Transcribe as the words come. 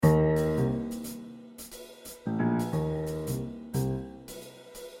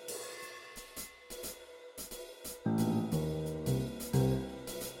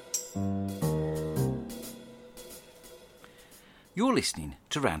You're listening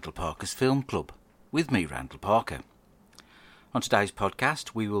to Randall Parker's Film Club, with me, Randall Parker. On today's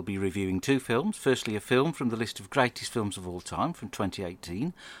podcast, we will be reviewing two films. Firstly, a film from the list of greatest films of all time from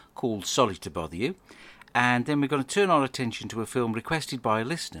 2018, called Sorry to Bother You. And then we're going to turn our attention to a film requested by a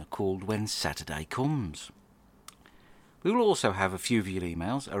listener called When Saturday Comes. We will also have a few of your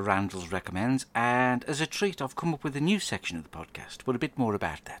emails, a Randall's Recommends, and as a treat I've come up with a new section of the podcast, but a bit more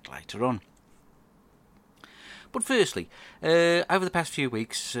about that later on. But firstly, over the past few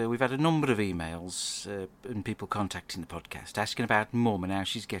weeks we've had a number of emails and people contacting the podcast asking about Mum and how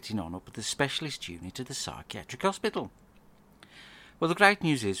she's getting on up at the specialist unit of the psychiatric hospital. Well, the great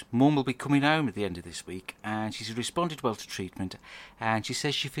news is Mum will be coming home at the end of this week and she's responded well to treatment and she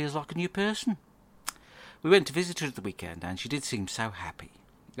says she feels like a new person. We went to visit her at the weekend and she did seem so happy.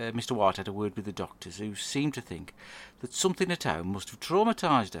 Mr. White had a word with the doctors who seemed to think that something at home must have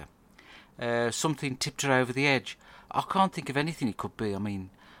traumatised her. Something tipped her over the edge. I can't think of anything it could be. I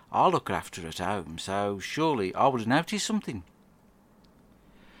mean, I look after her at home, so surely I would have noticed something.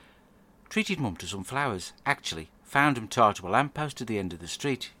 Treated Mum to some flowers. Actually, found them tied to a lamppost at the end of the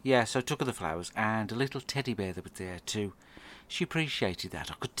street. Yeah, so took her the flowers and a little teddy bear that was there too. She appreciated that,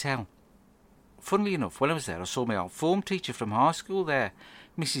 I could tell. Funnily enough, when I was there, I saw my old form teacher from high school there,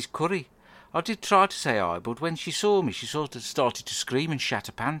 Mrs. Curry. I did try to say hi, but when she saw me, she sort of started to scream and shat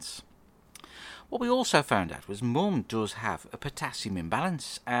her pants. What we also found out was Mum does have a potassium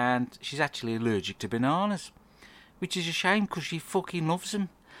imbalance, and she's actually allergic to bananas, which is a shame because she fucking loves them.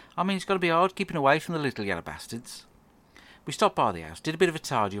 I mean, it's got to be hard keeping away from the little yellow bastards. We stopped by the house, did a bit of a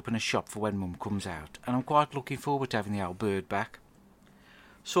tidy up and a shop for when Mum comes out, and I'm quite looking forward to having the old bird back.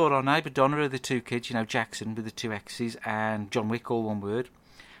 Saw our neighbour Donna with the two kids, Jackson with the two X's and John Wick, all one word.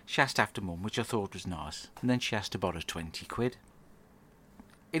 She asked after Mum, which I thought was nice, and then she asked to borrow 20 quid.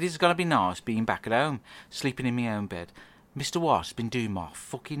 It is going to be nice being back at home, sleeping in my own bed. Mr. White's been doing my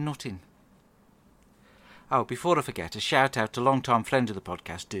fucking nutting. Oh, before I forget, a shout out to long-time friend of the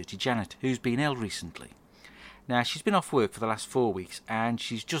podcast, Dirty Janet, who's been ill recently. Now, she's been off work for the last 4 weeks, and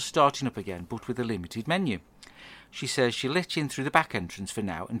she's just starting up again, but with a limited menu. She says she'll let you in through the back entrance for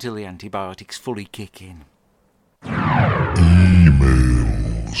now until the antibiotics fully kick in. Emails.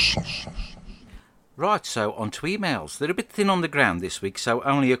 Right, so on to emails. They're a bit thin on the ground this week, so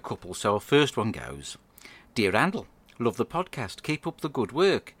only a couple. So our first one goes. Dear Randall, love the podcast. Keep up the good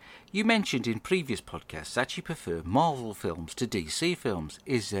work. You mentioned in previous podcasts that you prefer Marvel films to DC films.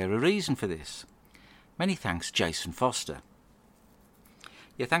 Is there a reason for this? Many thanks, Jason Foster.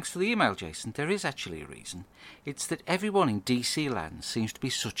 Yeah, thanks for the email, Jason. There is actually a reason. It's that everyone in DC land seems to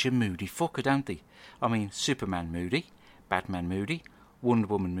be such a moody fucker, don't they? I mean, Superman moody, Batman moody, Wonder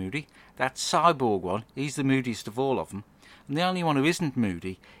Woman moody. That Cyborg one, he's the moodiest of all of them. And the only one who isn't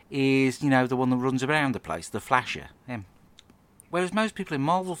moody is, the one that runs around the place, the Flasher. Whereas most people in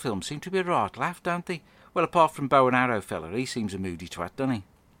Marvel films seem to be a right laugh, don't they? Well, apart from Bow and Arrow fella, he seems a moody twat, doesn't he?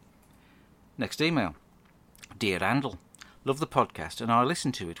 Next email. Dear Randall, love the podcast and I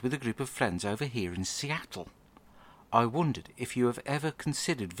listen to it with a group of friends over here in Seattle. I wondered if you have ever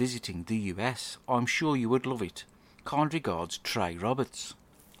considered visiting the US. I'm sure you would love it. Kind regards, Trey Roberts.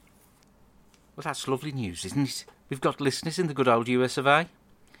 Well, that's lovely news, isn't it? We've got listeners in the good old US of A.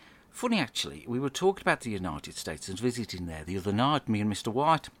 Funny, actually, we were talking about the United States and visiting there the other night, me and Mr.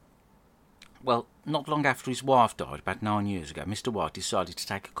 White. Well, not long after his wife died, about 9 years ago, Mr. White decided to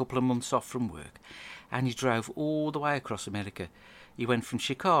take a couple of months off from work, and he drove all the way across America. He went from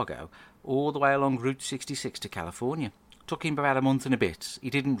Chicago all the way along Route 66 to California. Took him about a month and a bit. He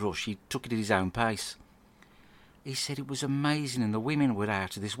didn't rush, he took it at his own pace. He said it was amazing and the women were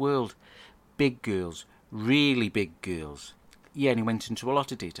out of this world. Big girls, really big girls. Yeah, and he went into a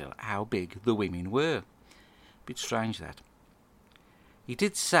lot of detail how big the women were. Bit strange, that. He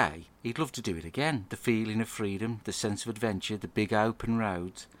did say he'd love to do it again. The feeling of freedom, the sense of adventure, the big open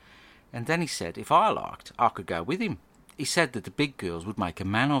roads. And then he said if I liked, I could go with him. He said that the big girls would make a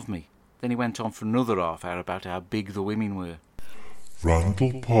man of me. Then he went on for another half hour about how big the women were.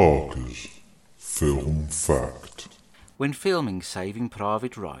 Randall Parker's Film Fact. When filming Saving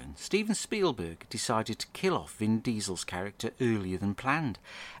Private Ryan, Steven Spielberg decided to kill off Vin Diesel's character earlier than planned,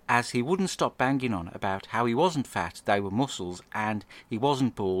 as he wouldn't stop banging on about how he wasn't fat, they were muscles, and he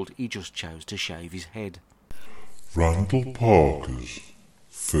wasn't bald, he just chose to shave his head. Randall Parker's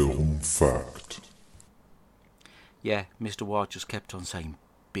Film Fact. Yeah, Mr. White just kept on saying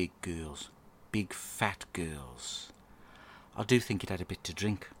big girls, big fat girls. I do think it had a bit to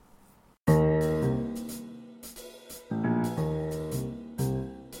drink.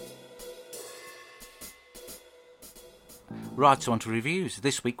 Right, so on to reviews.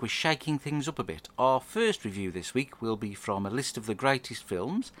 This week we're shaking things up a bit. Our first review this week will be from a list of the greatest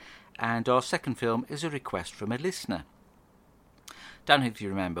films, and our second film is a request from a listener. Don't know if you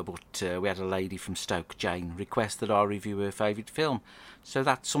remember, but we had a lady from Stoke, Jane, request that I review her favourite film, so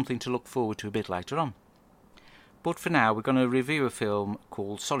that's something to look forward to a bit later on. But for now, we're going to review a film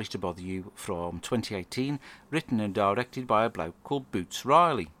called Sorry to Bother You from 2018, written and directed by a bloke called Boots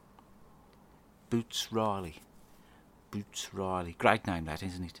Riley. Boots Riley. Great name, that,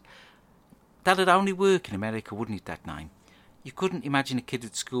 isn't it? That'd only work in America, wouldn't it, that name? You couldn't imagine a kid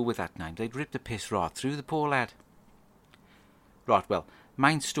at school with that name. They'd rip the piss right through the poor lad. Right, well,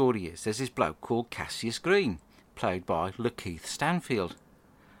 main story is there's this bloke called Cassius Green, played by Lakeith Stanfield.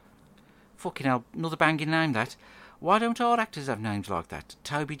 Fucking hell, another banging name, that. Why don't our actors have names like that?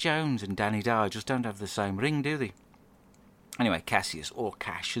 Toby Jones and Danny Dye just don't have the same ring, do they? Anyway, Cassius, or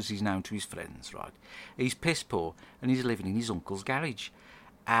Cash as he's known to his friends, right? He's piss poor and he's living in his uncle's garage.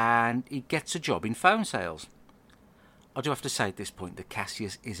 And he gets a job in phone sales. I do have to say at this point that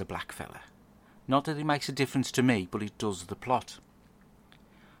Cassius is a black fella. Not that it makes a difference to me, but it does the plot.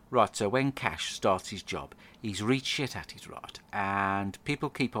 Right, so when Cash starts his job, he's reached shit at it, right? And people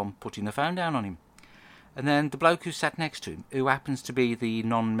keep on putting the phone down on him. And then the bloke who sat next to him, who happens to be the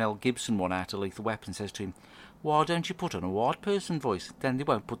non-Mel Gibson one out of Lethal Weapon, says to him, "Why don't you put on a white person voice? Then they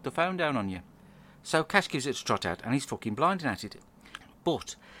won't put the phone down on you." So Cash gives it a trot out, and he's fucking blinding at it.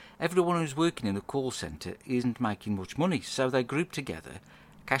 But everyone who's working in the call centre isn't making much money, so they group together,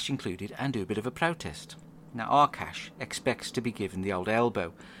 Cash included, and do a bit of a protest. Now our Cash expects to be given the old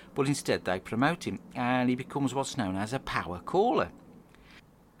elbow, but instead they promote him, and he becomes what's known as a power caller.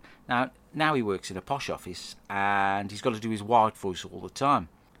 Now he works in a posh office, and he's got to do his white voice all the time.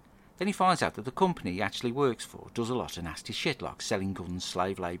 Then he finds out that the company he actually works for does a lot of nasty shit, like selling guns,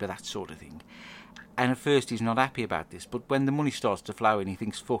 slave labour, that sort of thing. And at first he's not happy about this, but when the money starts to flow in, he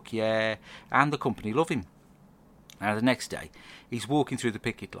thinks, fuck yeah, and the company love him. Now the next day, he's walking through the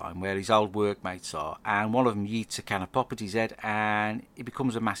picket line where his old workmates are, and one of them yeets a can of pop at his head, and it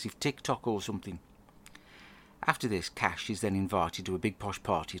becomes a massive TikTok or something. After this, Cash is then invited to a big posh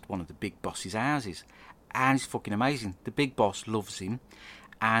party at one of the big boss's houses, and it's fucking amazing. The big boss loves him,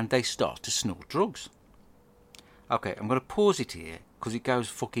 and they start to snort drugs. Okay, I'm going to pause it here, because it goes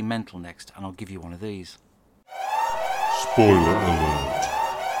fucking mental next, and I'll give you one of these. Spoiler alert.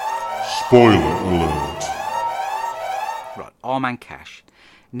 Spoiler alert. Right, our man Cash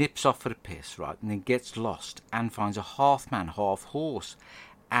nips off for a piss, right, and then gets lost and finds a half-man, half-horse.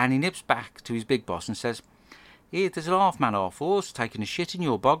 And he nips back to his big boss and says, "Here, there's an half-man, half-horse taking a shit in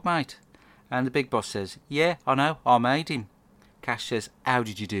your bog, mate." And the big boss says, "Yeah, I know, I made him." Cash says, "How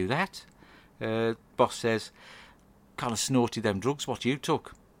did you do that?" Boss says, "Kind of snorted them drugs what you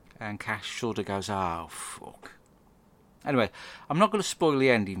took." And Cash sort of goes, "Oh, fuck." Anyway, I'm not going to spoil the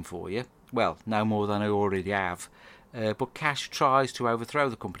ending for you. Well, no more than I already have. But Cash tries to overthrow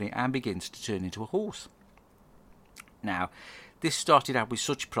the company and begins to turn into a horse. Now, this started out with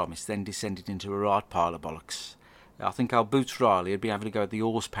such promise, then descended into a right pile of bollocks. I think our Boots Riley would be having to go at the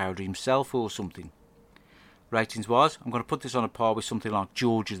horse powder himself or something. Ratings-wise, I'm going to put this on a par with something like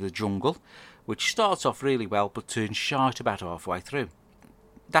George of the Jungle, which starts off really well but turns shite about halfway through.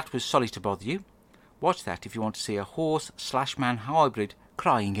 That was Sorry to Bother You. Watch that if you want to see a horse/man hybrid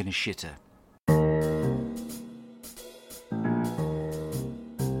crying in a shitter.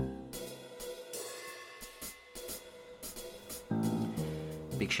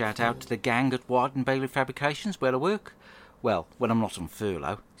 Big shout out to the gang at White and Bailey Fabrications where I work. Well, when I'm not on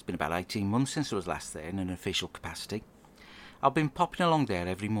furlough. It's been about 18 months since I was last there in an official capacity. I've been popping along there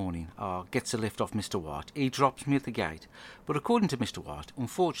every morning. Gets a lift off Mr. White. He drops me at the gate. But according to Mr. White,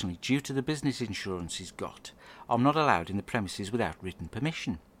 unfortunately, due to the business insurance he's got, I'm not allowed in the premises without written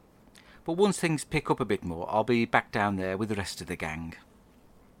permission. But once things pick up a bit more, I'll be back down there with the rest of the gang.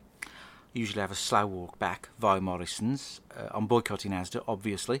 Usually have a slow walk back via Morrison's. I'm boycotting Asda,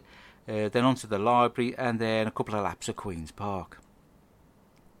 obviously. Then onto the library, and then a couple of laps at Queen's Park.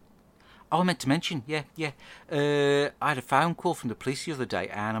 Oh, I meant to mention, I had a phone call from the police the other day,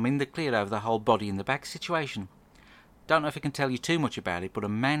 and I'm in the clear over the whole body in the bag situation. Don't know if I can tell you too much about it, but a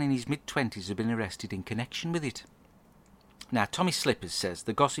man in his mid-20s has been arrested in connection with it. Now, Tommy Slippers says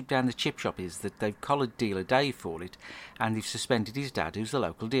the gossip down the chip shop is that they've collared dealer Dave for it, and they've suspended his dad, who's the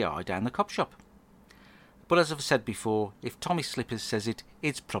local DI down the cop shop. But as I've said before, if Tommy Slippers says it,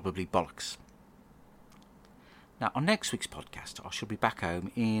 it's probably bollocks. Now, on next week's podcast, I shall be back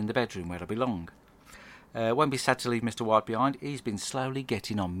home in the bedroom where I belong. Won't be sad to leave Mr. White behind. He's been slowly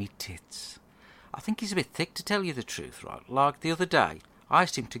getting on me tits. I think he's a bit thick, to tell you the truth, right? Like the other day, I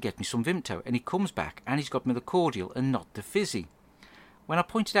asked him to get me some Vimto, and he comes back and he's got me the cordial and not the fizzy. When I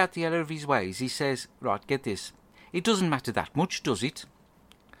pointed out the error of his ways, he says, right, get this, it doesn't matter that much, does it?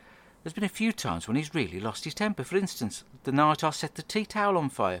 There's been a few times when he's really lost his temper. For instance, the night I set the tea towel on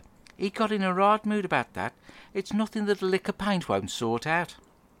fire. He got in a right mood about that. It's nothing that a lick of paint won't sort out.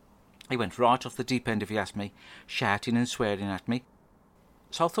 He went right off the deep end if he asked me, shouting and swearing at me.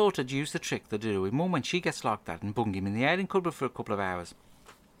 So I thought I'd use the trick that I do with Mum when she gets like that and bung him in the airing cupboard for a couple of hours.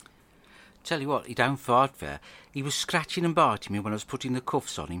 Tell you what, he don't fight fair. He was scratching and biting me when I was putting the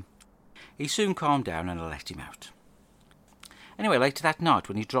cuffs on him. He soon calmed down and I let him out. Anyway, later that night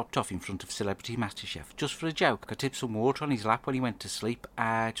when he dropped off in front of Celebrity MasterChef, just for a joke, I tipped some water on his lap when he went to sleep,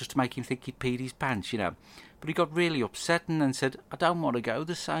 just to make him think he'd peed his pants, you know. But he got really upset and then said, I don't want to go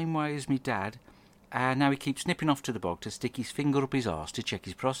the same way as me dad. And now he keeps nipping off to the bog to stick his finger up his arse to check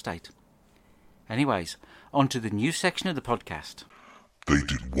his prostate. Anyways, on to the news section of the podcast. They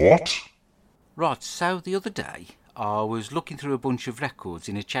did what? Right, so the other day I was looking through a bunch of records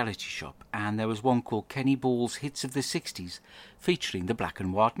in a charity shop and there was one called Kenny Ball's Hits of the 60s featuring the Black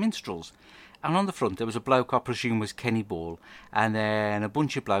and White Minstrels. And on the front there was a bloke I presume was Kenny Ball and then a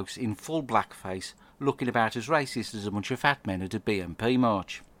bunch of blokes in full blackface looking about as racist as a bunch of fat men at a BNP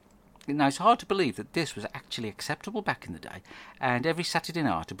march. Now, it's hard to believe that this was actually acceptable back in the day, and every Saturday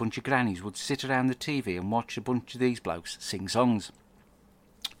night a bunch of grannies would sit around the TV and watch a bunch of these blokes sing songs.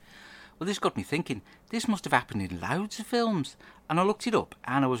 Well, this got me thinking, this must have happened in loads of films, and I looked it up,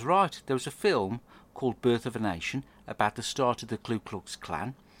 and I was right. There was a film called Birth of a Nation about the start of the Ku Klux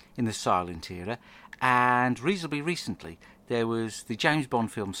Klan in the silent era, and reasonably recently there was the James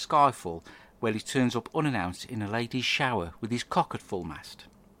Bond film Skyfall, where he turns up unannounced in a lady's shower with his cock at full mast.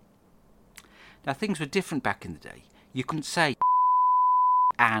 Now, things were different back in the day. You couldn't say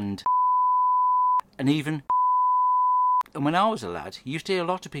and even. And when I was a lad, you used to hear a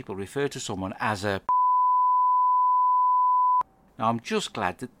lot of people refer to someone as a. Now, I'm just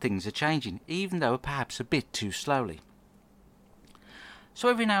glad that things are changing, even though perhaps a bit too slowly. So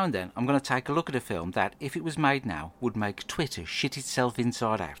every now and then, I'm going to take a look at a film that, if it was made now, would make Twitter shit itself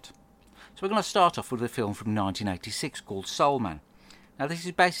inside out. So we're going to start off with a film from 1986 called Soul Man. Now, this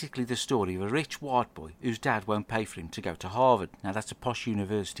is basically the story of a rich white boy whose dad won't pay for him to go to Harvard. Now, that's a posh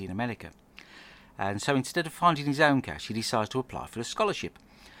university in America. And so instead of finding his own cash, he decides to apply for a scholarship.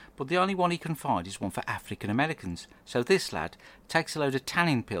 But the only one he can find is one for African Americans. So this lad takes a load of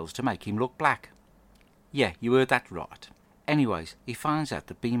tanning pills to make him look black. Yeah, you heard that right. Anyways, he finds out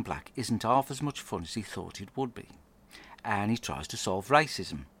that being black isn't half as much fun as he thought it would be. And he tries to solve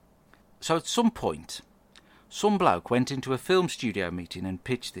racism. So at some point, some bloke went into a film studio meeting and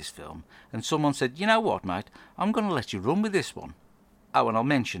pitched this film, and someone said, you know what, mate, I'm going to let you run with this one. Oh, and I'll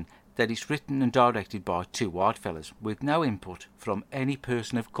mention that it's written and directed by two white fellas, with no input from any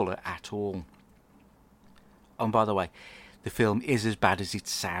person of colour at all. Oh, and by the way, the film is as bad as it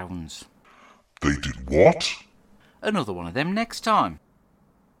sounds. They did what? Another one of them next time.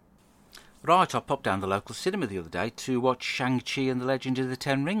 Right, I popped down the local cinema the other day to watch Shang-Chi and the Legend of the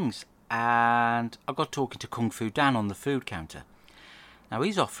Ten Rings, and I got talking to Kung Fu Dan on the food counter. Now,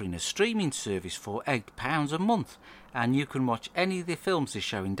 he's offering a streaming service for £8 a month, and you can watch any of the films they're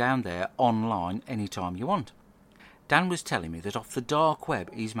showing down there online anytime you want. Dan was telling me that off the dark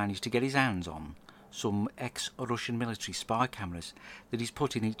web he's managed to get his hands on some ex-Russian military spy cameras that he's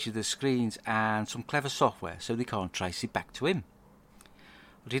put in each of the screens and some clever software so they can't trace it back to him.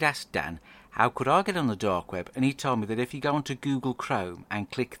 I did ask Dan, how could I get on the dark web, and he told me that if you go onto Google Chrome and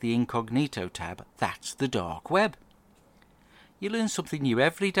click the incognito tab, that's the dark web. You learn something new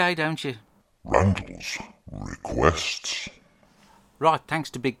every day, don't you? Randall's requests. Right, thanks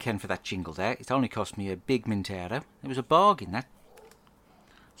to Big Ken for that jingle there. It only cost me a big Mintero. It was a bargain, that.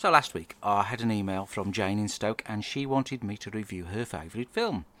 So last week I had an email from Jane in Stoke and she wanted me to review her favourite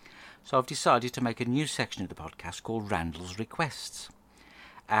film. So I've decided to make a new section of the podcast called Randall's Requests.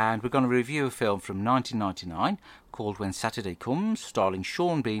 And we're going to review a film from 1999 called When Saturday Comes, starring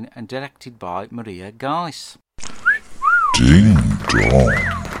Sean Bean and directed by Maria Geiss. Ding dong.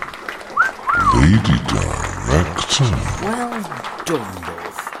 Lady Director. Well done, love.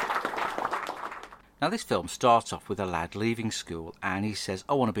 Now, this film starts off with a lad leaving school and he says,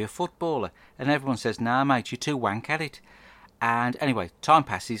 I want to be a footballer. And everyone says, nah, mate, you're too wank at it. And anyway, time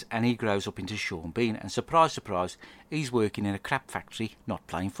passes and he grows up into Sean Bean. And surprise, surprise, he's working in a crap factory, not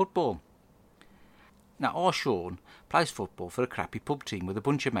playing football. Now, our Sean plays football for a crappy pub team with a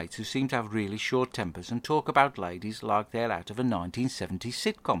bunch of mates who seem to have really short tempers and talk about ladies like they're out of a 1970s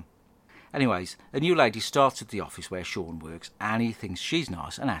sitcom. Anyways, a new lady starts at the office where Sean works and he thinks she's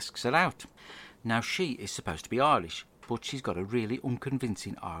nice and asks her out. Now, she is supposed to be Irish, but she's got a really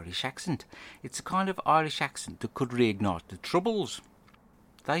unconvincing Irish accent. It's a kind of Irish accent that could reignite the Troubles.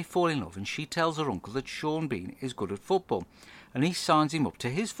 They fall in love and she tells her uncle that Sean Bean is good at football and he signs him up to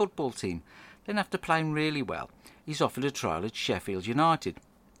his football team. Then after playing really well, he's offered a trial at Sheffield United.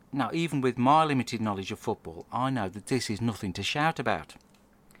 Now, even with my limited knowledge of football, I know that this is nothing to shout about.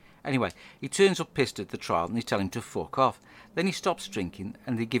 Anyway, he turns up pissed at the trial and they tell him to fuck off. Then he stops drinking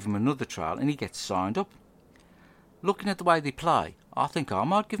and they give him another trial and he gets signed up. Looking at the way they play, I think I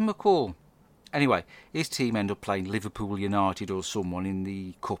might give him a call. Anyway, his team end up playing Liverpool United or someone in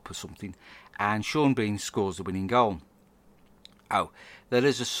the cup or something, and Sean Bean scores the winning goal. Oh, there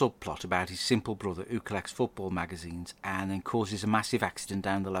is a subplot about his simple brother who collects football magazines and then causes a massive accident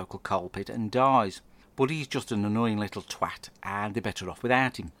down the local coal pit and dies. But he's just an annoying little twat and they're better off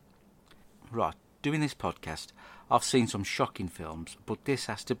without him. Right, doing this podcast, I've seen some shocking films, but this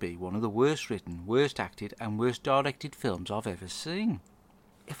has to be one of the worst written, worst acted and worst directed films I've ever seen.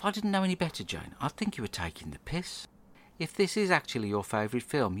 If I didn't know any better, Jane, I'd think you were taking the piss. If this is actually your favourite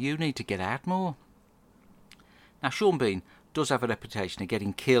film, you need to get out more. Now, Sean Bean does have a reputation of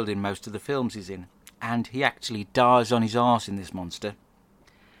getting killed in most of the films he's in, and he actually dies on his arse in this monster.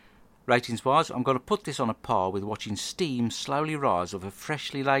 Ratings-wise, I'm going to put this on a par with watching steam slowly rise over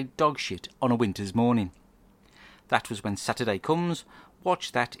freshly laid dog shit on a winter's morning. That was When Saturday Comes.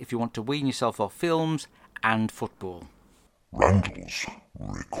 Watch that if you want to wean yourself off films and football. Randall's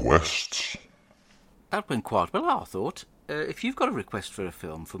requests. That went quite well, I thought. If you've got a request for a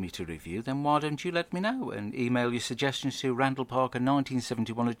film for me to review, then why don't you let me know and email your suggestions to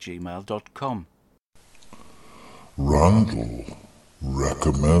randallparker1971@gmail.com. Randall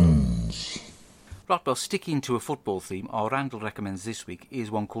recommends. Right, well, sticking to a football theme, our Randall recommends this week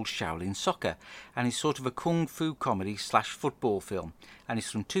is one called Shaolin Soccer, and it's sort of a kung fu comedy / football film, and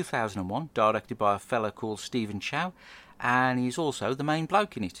it's from 2001, directed by a fella called Stephen Chow, and he's also the main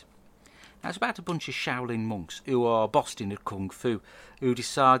bloke in it. Now, it's about a bunch of Shaolin monks who are bossed in at kung fu, who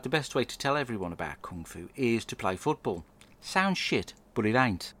decide the best way to tell everyone about kung fu is to play football. Sounds shit, but it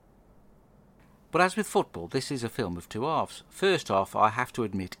ain't. But as with football, this is a film of two halves. First half, I have to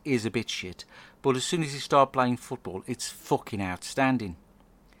admit, is a bit shit, but as soon as you start playing football, it's fucking outstanding.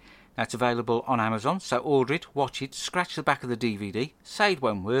 Now, it's available on Amazon, so order it, watch it, scratch the back of the DVD, say it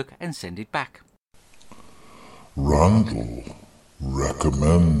won't work, and send it back. Randall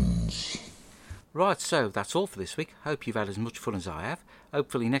recommends. Right, so that's all for this week. Hope you've had as much fun as I have.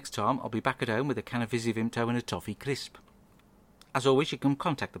 Hopefully next time I'll be back at home with a can of Visi Vimto and a toffee crisp. As always, you can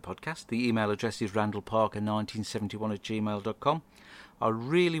contact the podcast. The email address is randallparker1971@gmail.com. I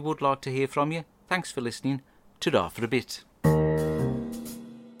really would like to hear from you. Thanks for listening. Ta-da for a bit.